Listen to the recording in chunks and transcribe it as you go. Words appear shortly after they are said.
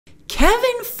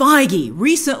Kevin Feige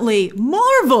recently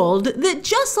marveled that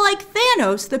just like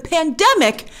Thanos, the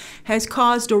pandemic has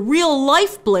caused a real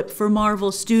life blip for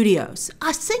Marvel Studios.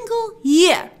 A single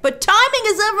year. But timing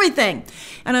is everything.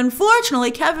 And unfortunately,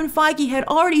 Kevin Feige had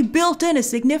already built in a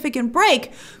significant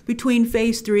break between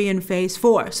Phase 3 and Phase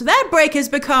 4. So that break has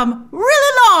become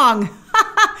really long,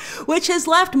 which has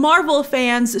left Marvel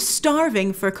fans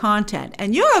starving for content.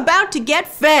 And you're about to get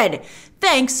fed,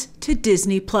 thanks to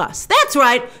Disney Plus. That's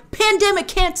right, pandemic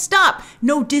can't stop,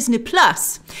 no Disney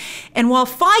Plus. And while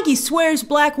Feige swears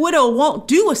Black Widow won't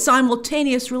do a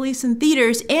simultaneous release in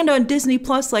theaters and on Disney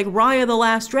Plus like Raya the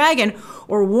Last Dragon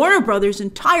or Warner Brothers'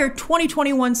 entire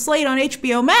 2021 slate on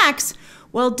HBO Max,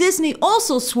 well, Disney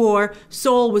also swore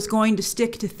Soul was going to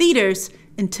stick to theaters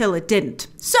until it didn't.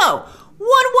 So, one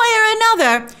way or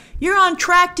another, you're on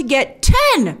track to get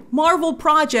 10 Marvel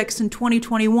projects in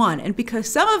 2021. And because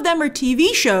some of them are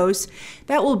TV shows,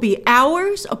 that will be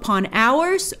hours upon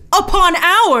hours upon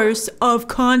hours of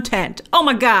content. Oh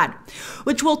my God.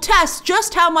 Which will test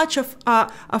just how much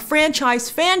a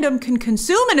franchise fandom can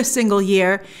consume in a single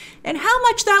year and how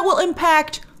much that will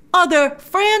impact other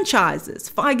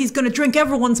franchises. Feige's gonna drink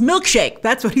everyone's milkshake.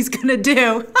 That's what he's gonna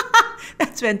do.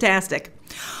 That's fantastic.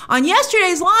 On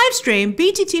yesterday's live stream,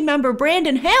 BTT member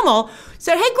Brandon Hamill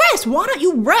said, "Hey Grace, why don't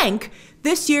you rank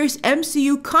this year's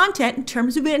MCU content in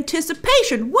terms of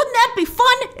anticipation? Wouldn't that be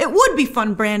fun?" It would be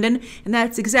fun, Brandon, and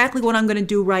that's exactly what I'm going to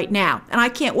do right now. And I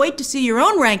can't wait to see your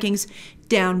own rankings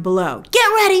down below. Get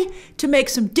ready to make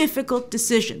some difficult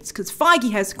decisions because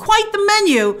Feige has quite the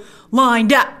menu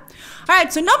lined up. All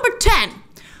right, so number 10.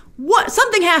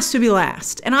 Something has to be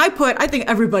last. And I think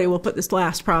everybody will put this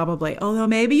last probably, although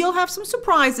maybe you'll have some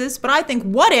surprises, but I think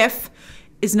What If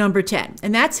is number 10,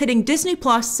 and that's hitting Disney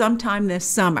Plus sometime this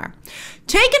summer.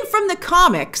 Taken from the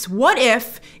comics, What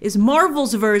If is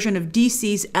Marvel's version of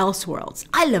DC's Elseworlds.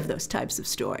 I love those types of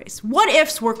stories. What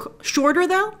Ifs were shorter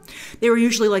though. They were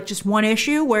usually like just one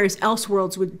issue, whereas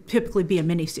Elseworlds would typically be a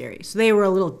miniseries. So they were a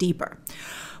little deeper.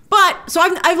 So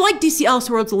I like DC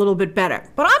Elseworlds a little bit better.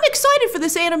 But I'm excited for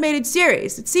this animated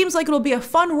series. It seems like it'll be a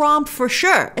fun romp for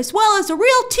sure, as well as a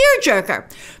real tearjerker,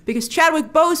 because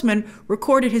Chadwick Boseman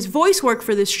recorded his voice work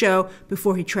for this show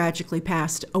before he tragically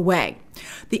passed away.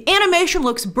 The animation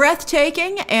looks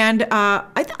breathtaking and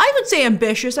I would say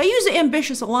ambitious. I use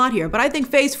ambitious a lot here, but I think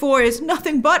Phase 4 is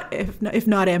nothing but, if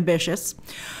not ambitious.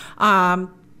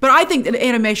 But I think the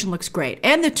animation looks great.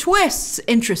 And the twists,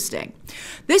 interesting.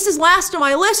 This is last on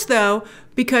my list, though,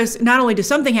 because not only does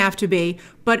something have to be,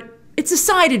 but it's a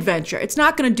side adventure. It's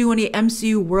not going to do any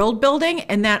MCU world building,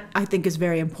 and that, I think, is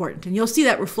very important. And you'll see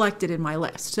that reflected in my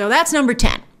list. So that's number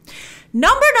 10.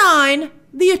 Number 9,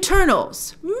 The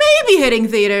Eternals. Maybe hitting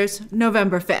theaters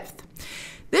November 5th.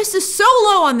 This is so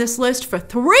low on this list for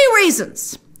 3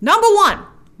 reasons. Number 1,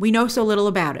 we know so little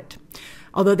about it,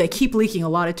 although they keep leaking a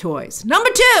lot of toys. Number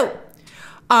 2,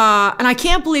 and I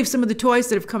can't believe some of the toys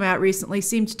that have come out recently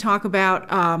seem to talk about,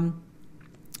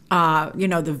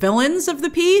 the villains of the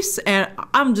piece, and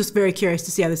I'm just very curious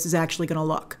to see how this is actually going to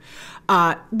look.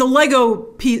 The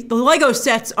Lego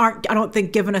sets aren't, I don't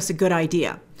think, giving us a good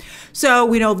idea. So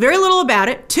we know very little about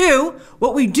it. 2,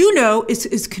 what we do know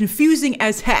is confusing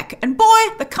as heck. And boy,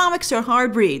 the comics are a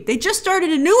hard read. They just started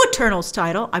a new Eternals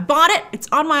title. I bought it. It's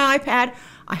on my iPad.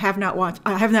 I have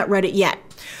not read it yet.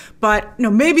 But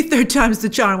maybe 3rd time's the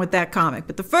charm with that comic.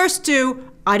 But the first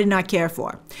 2, I did not care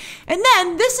for. And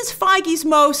then this is Feige's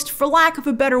most, for lack of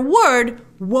a better word,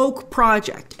 woke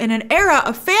project. In an era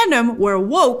of fandom where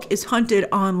woke is hunted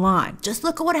online. Just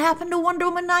look at what happened to Wonder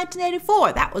Woman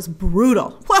 1984. That was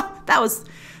brutal. Well, that was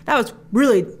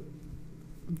really,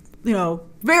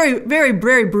 very, very,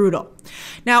 very brutal.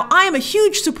 Now, I am a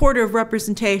huge supporter of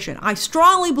representation. I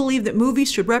strongly believe that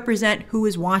movies should represent who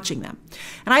is watching them.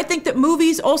 And I think that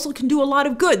movies also can do a lot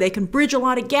of good. They can bridge a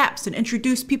lot of gaps and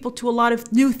introduce people to a lot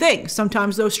of new things.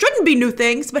 Sometimes those shouldn't be new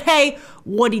things, but hey,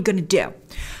 what are you going to do?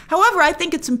 However, I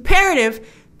think it's imperative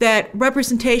that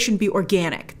representation be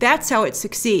organic. That's how it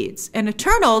succeeds. And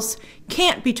Eternals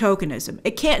can't be tokenism.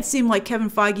 It can't seem like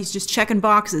Kevin Feige's just checking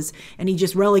boxes and he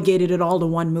just relegated it all to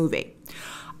one movie.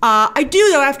 I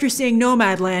do, though, after seeing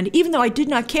Nomadland, even though I did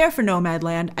not care for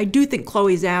Nomadland, I do think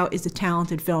Chloe Zhao is a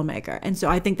talented filmmaker, and so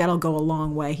I think that'll go a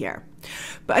long way here.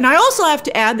 And I also have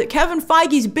to add that Kevin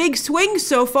Feige's big swings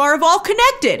so far have all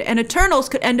connected, and Eternals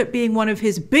could end up being one of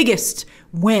his biggest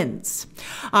wins.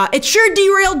 It sure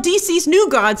derailed DC's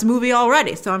New Gods movie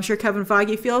already, so I'm sure Kevin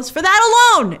Feige feels for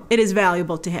that alone it is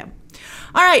valuable to him.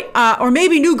 All right, or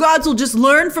maybe New Gods will just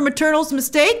learn from Eternals'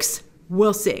 mistakes?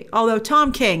 We'll see. Although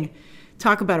Tom King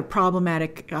Talk about a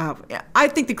problematic, I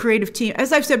think the creative team,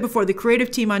 as I've said before, the creative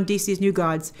team on DC's New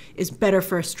Gods is better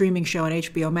for a streaming show on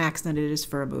HBO Max than it is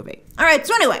for a movie. All right,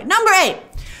 so anyway, number 8,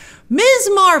 Ms.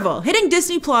 Marvel, hitting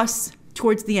Disney Plus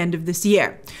towards the end of this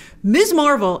year. Ms.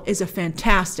 Marvel is a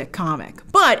fantastic comic,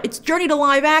 but its journey to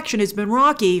live action has been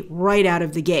rocky right out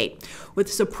of the gate,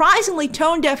 with surprisingly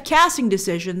tone-deaf casting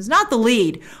decisions, not the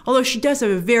lead, although she does have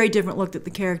a very different look than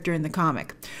the character in the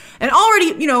comic. And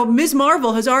already, Ms.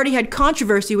 Marvel has already had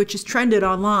controversy which has trended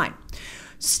online.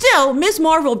 Still, Ms.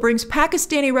 Marvel brings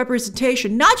Pakistani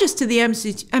representation not just to the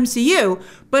MCU,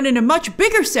 but in a much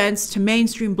bigger sense to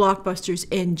mainstream blockbusters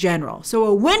in general. So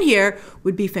a win here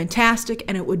would be fantastic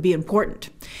and it would be important.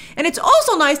 And it's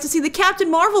also nice to see the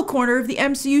Captain Marvel corner of the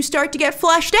MCU start to get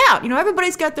fleshed out.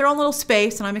 Everybody's got their own little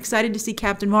space, and I'm excited to see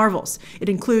Captain Marvel's. It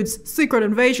includes Secret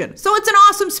Invasion. So it's an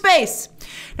awesome space.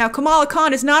 Now, Kamala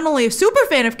Khan is not only a super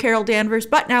fan of Carol Danvers,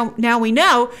 but now we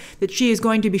know that she is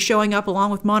going to be showing up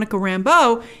along with Monica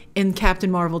Rambeau in Captain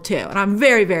Marvel 2. And I'm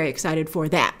very, very excited for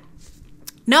that.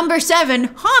 Number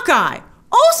 7, Hawkeye.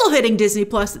 Also hitting Disney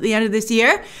Plus at the end of this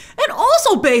year, and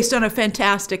also based on a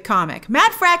fantastic comic.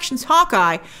 Matt Fraction's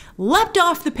Hawkeye leapt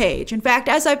off the page. In fact,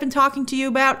 as I've been talking to you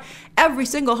about, every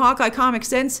single Hawkeye comic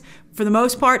since, for the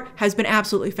most part, has been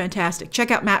absolutely fantastic.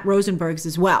 Check out Matt Rosenberg's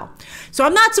as well. So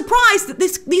I'm not surprised that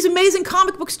these amazing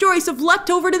comic book stories have leapt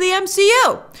over to the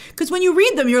MCU. Because when you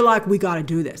read them, you're like, we gotta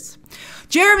do this.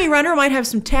 Jeremy Renner might have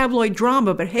some tabloid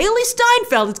drama, but Haley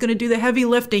Steinfeld is going to do the heavy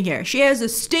lifting here. She has a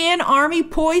Stan army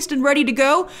poised and ready to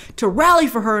go to rally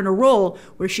for her in a role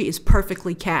where she is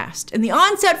perfectly cast. And the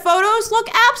on-set photos look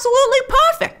absolutely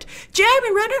perfect.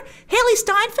 Jeremy Renner, Haley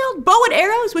Steinfeld, bow and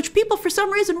arrows, which people for some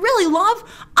reason really love.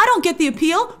 I don't get the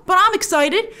appeal, but I'm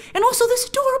excited. And also this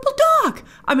adorable dog.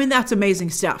 I mean, that's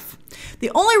amazing stuff.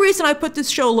 The only reason I put this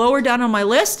show lower down on my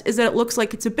list is that it looks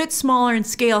like it's a bit smaller in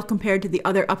scale compared to the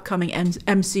other upcoming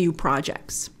MCU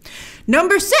projects.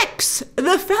 Number 6,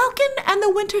 The Falcon and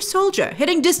the Winter Soldier,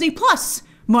 hitting Disney Plus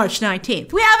March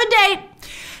 19th. We have a date.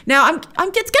 Now,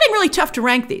 it's getting really tough to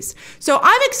rank these. So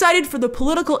I'm excited for the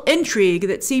political intrigue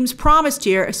that seems promised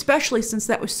here, especially since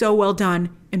that was so well done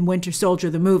in Winter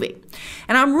Soldier, the movie.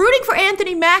 And I'm rooting for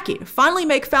Anthony Mackie to finally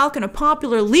make Falcon a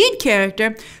popular lead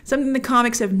character, something the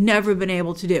comics have never been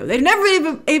able to do. They've never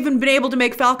even been able to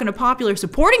make Falcon a popular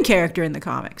supporting character in the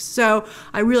comics. So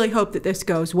I really hope that this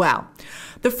goes well.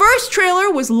 The first trailer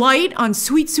was light on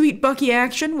sweet, sweet Bucky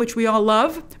action, which we all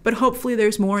love, but hopefully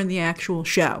there's more in the actual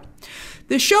show.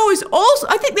 The show is also,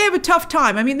 I think they have a tough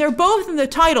time. I mean, they're both in the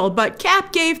title, but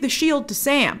Cap gave the shield to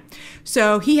Sam.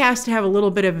 So he has to have a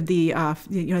little bit of the,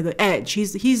 the edge.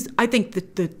 He's I think,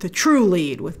 the true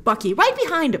lead with Bucky right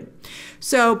behind him.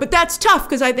 So, but that's tough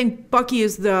because I think Bucky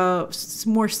is the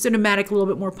more cinematic, a little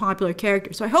bit more popular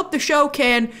character. So I hope the show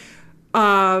can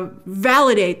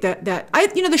validate that.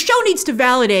 The show needs to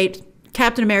validate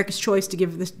Captain America's choice to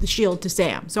give the shield to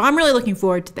Sam. So I'm really looking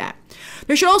forward to that.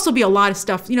 There should also be a lot of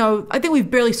stuff. I think we've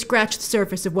barely scratched the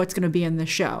surface of what's going to be in this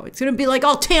show. It's going to be like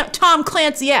all Tom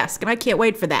Clancy-esque, and I can't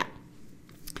wait for that.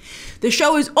 The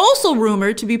show is also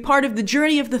rumored to be part of the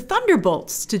journey of the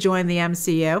Thunderbolts to join the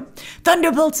MCU.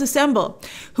 Thunderbolts Assemble,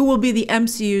 who will be the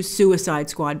MCU's Suicide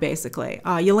Squad, basically.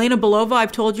 Yelena Belova,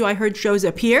 I've told you, I heard shows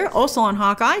up here, also on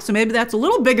Hawkeye, so maybe that's a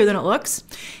little bigger than it looks.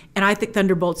 And I think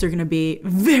Thunderbolts are going to be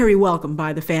very welcomed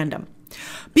by the fandom.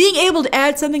 Being able to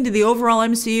add something to the overall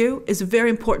MCU is a very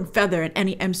important feather in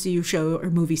any MCU show or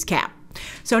movie's cap.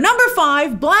 So number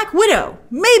 5, Black Widow,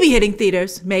 maybe hitting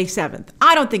theaters May 7th.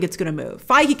 I don't think it's going to move.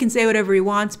 Feige can say whatever he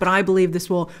wants, but I believe this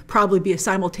will probably be a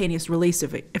simultaneous release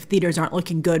if theaters aren't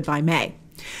looking good by May.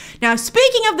 Now,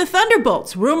 speaking of the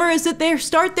Thunderbolts, rumor is that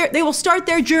they will start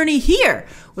their journey here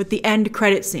with the end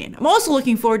credit scene. I'm also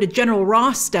looking forward to General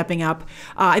Ross stepping up.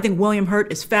 I think William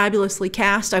Hurt is fabulously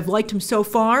cast. I've liked him so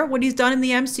far, what he's done in the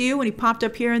MCU when he popped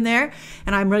up here and there,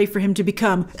 and I'm ready for him to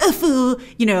become a full,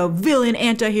 villain,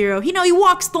 anti-hero. He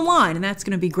walks the line, and that's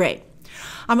going to be great.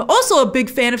 I'm also a big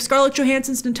fan of Scarlett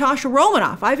Johansson's Natasha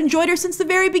Romanoff. I've enjoyed her since the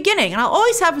very beginning, and I'll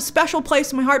always have a special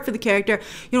place in my heart for the character.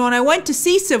 When I went to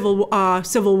see Civil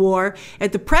War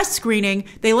at the press screening,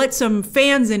 they let some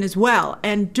fans in as well.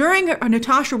 And during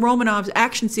Natasha Romanoff's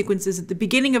action sequences at the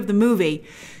beginning of the movie,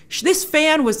 this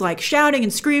fan was like shouting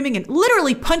and screaming and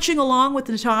literally punching along with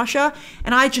Natasha,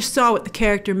 and I just saw what the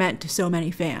character meant to so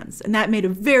many fans, and that made a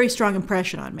very strong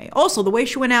impression on me. Also, the way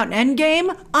she went out in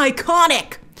Endgame,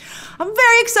 iconic. I'm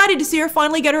very excited to see her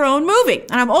finally get her own movie,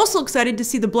 and I'm also excited to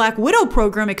see the Black Widow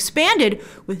program expanded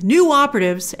with new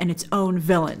operatives and its own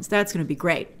villains. That's going to be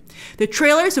great. The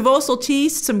trailers have also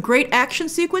teased some great action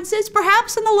sequences,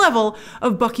 perhaps on the level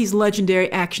of Bucky's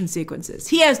legendary action sequences.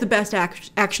 He has the best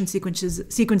action sequences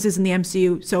in the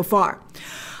MCU so far.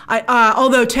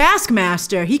 Although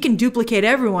Taskmaster, he can duplicate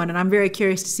everyone, and I'm very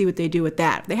curious to see what they do with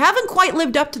that. They haven't quite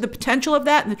lived up to the potential of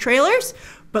that in the trailers,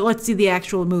 but let's see the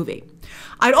actual movie.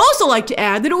 I'd also like to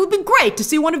add that it would be great to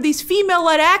see one of these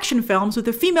female-led action films with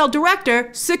a female director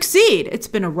succeed. It's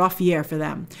been a rough year for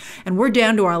them. And we're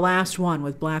down to our last one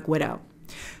with Black Widow.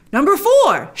 Number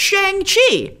 4,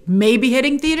 Shang-Chi, may be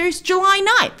hitting theaters July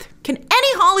 9th. Can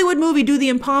any Hollywood movie do the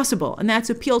impossible? And that's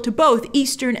appeal to both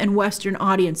Eastern and Western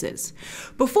audiences.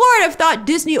 Before, I'd have thought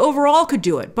Disney overall could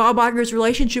do it. Bob Iger's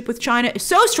relationship with China is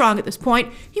so strong at this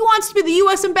point, he wants to be the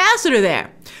U.S. ambassador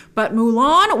there. But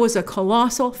Mulan was a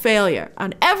colossal failure.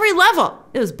 On every level,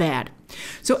 it was bad.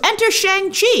 So enter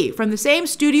Shang-Chi from the same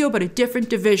studio but a different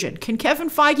division. Can Kevin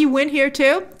Feige win here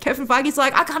too? Kevin Feige's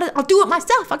like, I'll do it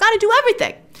myself. I gotta do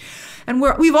everything. And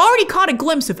we've already caught a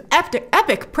glimpse of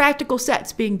epic practical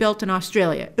sets being built in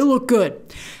Australia. It looked good.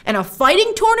 And a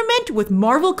fighting tournament with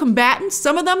Marvel combatants,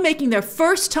 some of them making their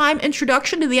first time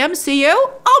introduction to the MCU.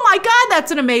 Oh my God,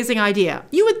 that's an amazing idea.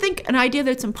 You would think an idea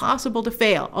that's impossible to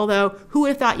fail, although who would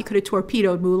have thought you could have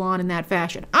torpedoed Mulan in that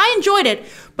fashion? I enjoyed it,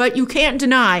 but you can't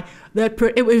deny that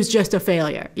it was just a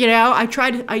failure. You know,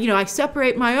 I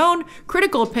separate my own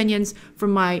critical opinions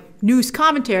from my news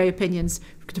commentary opinions,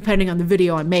 depending on the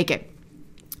video I'm making.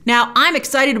 Now, I'm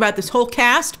excited about this whole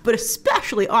cast, but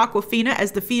especially Awkwafina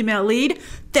as the female lead.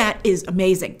 That is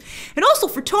amazing. And also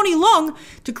for Tony Leung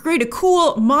to create a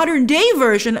cool modern-day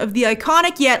version of the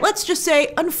iconic, yet let's just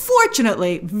say,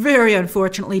 unfortunately, very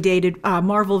unfortunately dated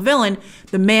Marvel villain,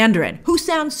 the Mandarin, who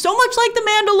sounds so much like the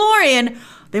Mandalorian,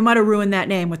 they might have ruined that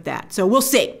name with that. So we'll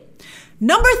see.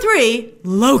 Number 3,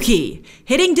 Loki,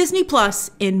 hitting Disney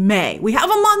Plus in May. We have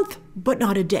a month, but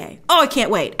not a day. Oh, I can't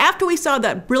wait. After we saw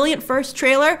that brilliant first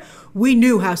trailer, we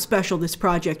knew how special this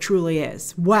project truly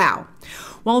is. Wow.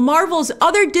 While Marvel's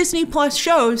other Disney Plus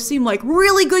shows seem like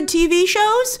really good TV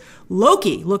shows,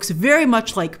 Loki looks very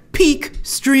much like peak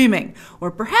streaming, or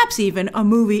perhaps even a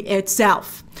movie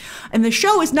itself. And the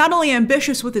show is not only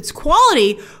ambitious with its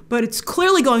quality, but it's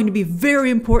clearly going to be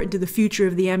very important to the future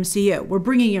of the MCU. We're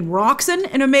bringing in Roxanne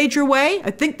in a major way.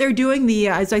 I think they're doing the,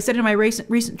 as I said in my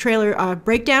recent trailer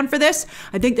breakdown for this,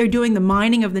 I think they're doing the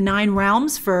mining of the 9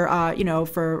 realms for,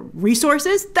 for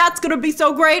resources. That's going to be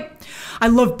so great. I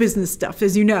love business stuff,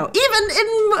 as you know, even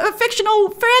in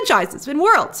fictional franchises, in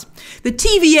worlds. The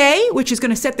TVA, which is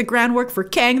going to set the groundwork for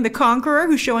Kang the Conqueror,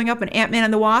 who's showing up in Ant-Man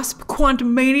and the Wasp,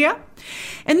 Quantumania.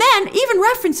 And then even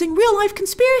referencing real-life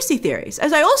conspiracy theories.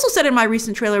 As I also said in my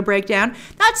recent trailer breakdown,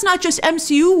 that's not just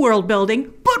MCU world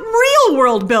building, but real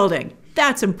world building.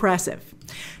 That's impressive.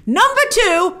 Number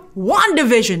 2,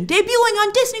 WandaVision, debuting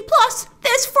on Disney Plus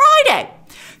this Friday.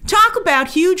 Talk about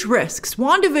huge risks.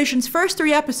 WandaVision's first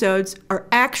 3 episodes are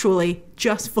actually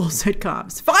just full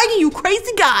sitcoms. Feige, you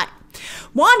crazy guy.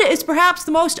 Wanda is perhaps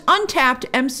the most untapped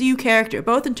MCU character,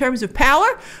 both in terms of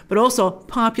power, but also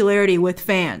popularity with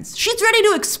fans. She's ready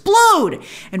to explode,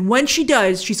 and when she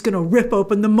does, she's gonna rip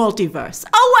open the multiverse.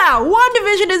 Oh wow,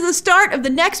 WandaVision is the start of the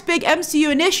next big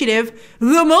MCU initiative,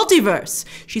 the multiverse.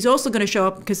 She's also gonna show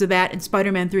up because of that in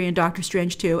Spider-Man 3 and Doctor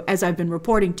Strange 2, as I've been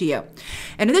reporting to you.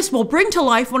 And this will bring to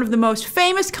life one of the most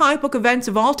famous comic book events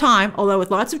of all time, although with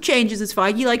lots of changes, as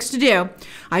Feige likes to do.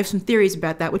 I have some theories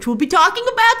about that, which we'll be talking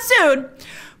about soon.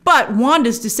 But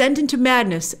Wanda's descent into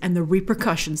madness and the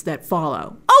repercussions that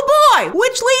follow. Oh boy!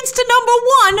 Which leads to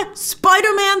number 1,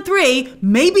 Spider-Man 3,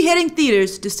 may be hitting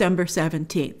theaters December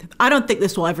 17th. I don't think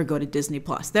this will ever go to Disney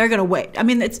Plus. They're gonna wait. I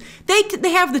mean,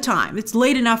 they have the time. It's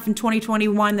late enough in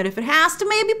 2021 that if it has to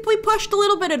maybe be pushed a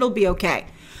little bit, it'll be okay.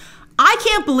 I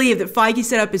can't believe that Feige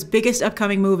set up his biggest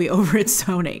upcoming movie over at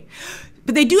Sony.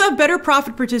 But they do have better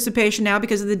profit participation now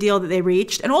because of the deal that they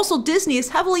reached. And also Disney is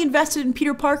heavily invested in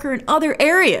Peter Parker in other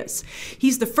areas.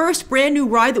 He's the first brand new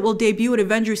ride that will debut at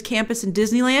Avengers Campus in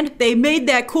Disneyland. They made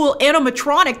that cool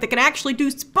animatronic that can actually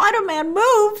do Spider-Man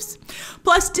moves.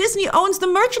 Plus, Disney owns the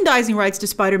merchandising rights to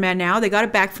Spider-Man now. They got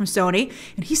it back from Sony,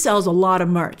 and he sells a lot of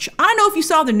merch. I don't know if you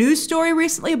saw the news story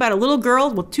recently about a little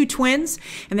girl with 2 twins,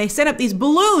 and they sent up these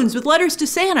balloons with letters to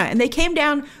Santa, and they came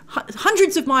down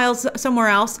hundreds of miles somewhere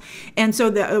else. And so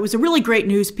it was a really great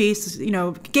news piece, you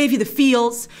know, gave you the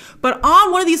feels. But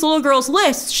on one of these little girls'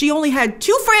 lists, she only had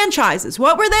 2 franchises.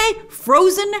 What were they?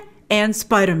 Frozen and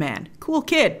Spider-Man. Cool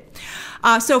kid.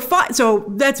 So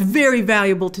that's very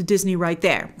valuable to Disney right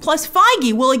there. Plus,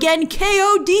 Feige will again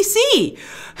KO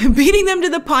DC, beating them to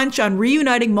the punch on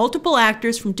reuniting multiple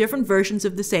actors from different versions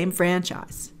of the same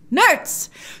franchise. Nerds!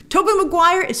 Tobey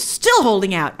Maguire is still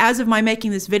holding out as of my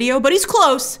making this video, but he's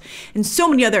close, and so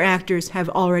many other actors have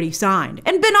already signed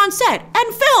and been on set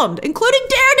and filmed, including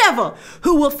Daredevil,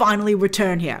 who will finally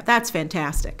return here. That's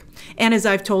fantastic. And as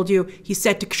I've told you, he's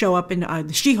set to show up in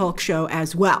the She-Hulk show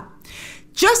as well.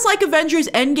 Just like Avengers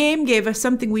Endgame gave us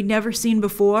something we'd never seen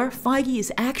before, Feige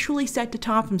is actually set to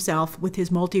top himself with his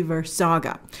multiverse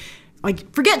saga.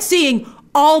 Like, forget seeing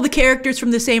all the characters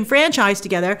from the same franchise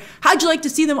together. How'd you like to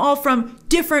see them all from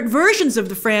different versions of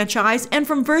the franchise and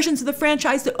from versions of the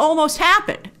franchise that almost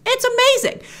happened? It's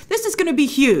amazing. This is going to be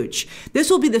huge. This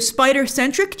will be the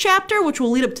Spider-centric chapter, which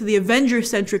will lead up to the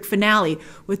Avenger-centric finale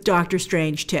with Doctor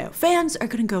Strange 2. Fans are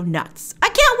going to go nuts. I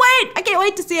can't wait. I can't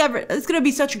wait to see it. It's going to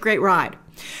be such a great ride.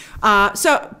 It's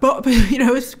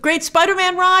a great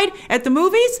Spider-Man ride at the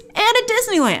movies and at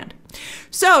Disneyland.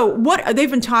 So they've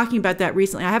been talking about that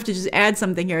recently. I have to just add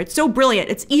something here. It's so brilliant.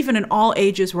 It's even an all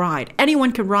ages ride.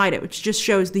 Anyone can ride it, which just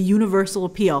shows the universal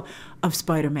appeal of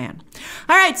Spider-Man.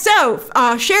 All right, so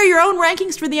share your own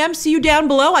rankings for the MCU down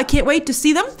below. I can't wait to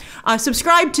see them.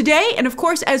 Subscribe today. And of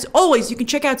course, as always, you can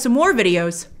check out some more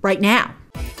videos right now.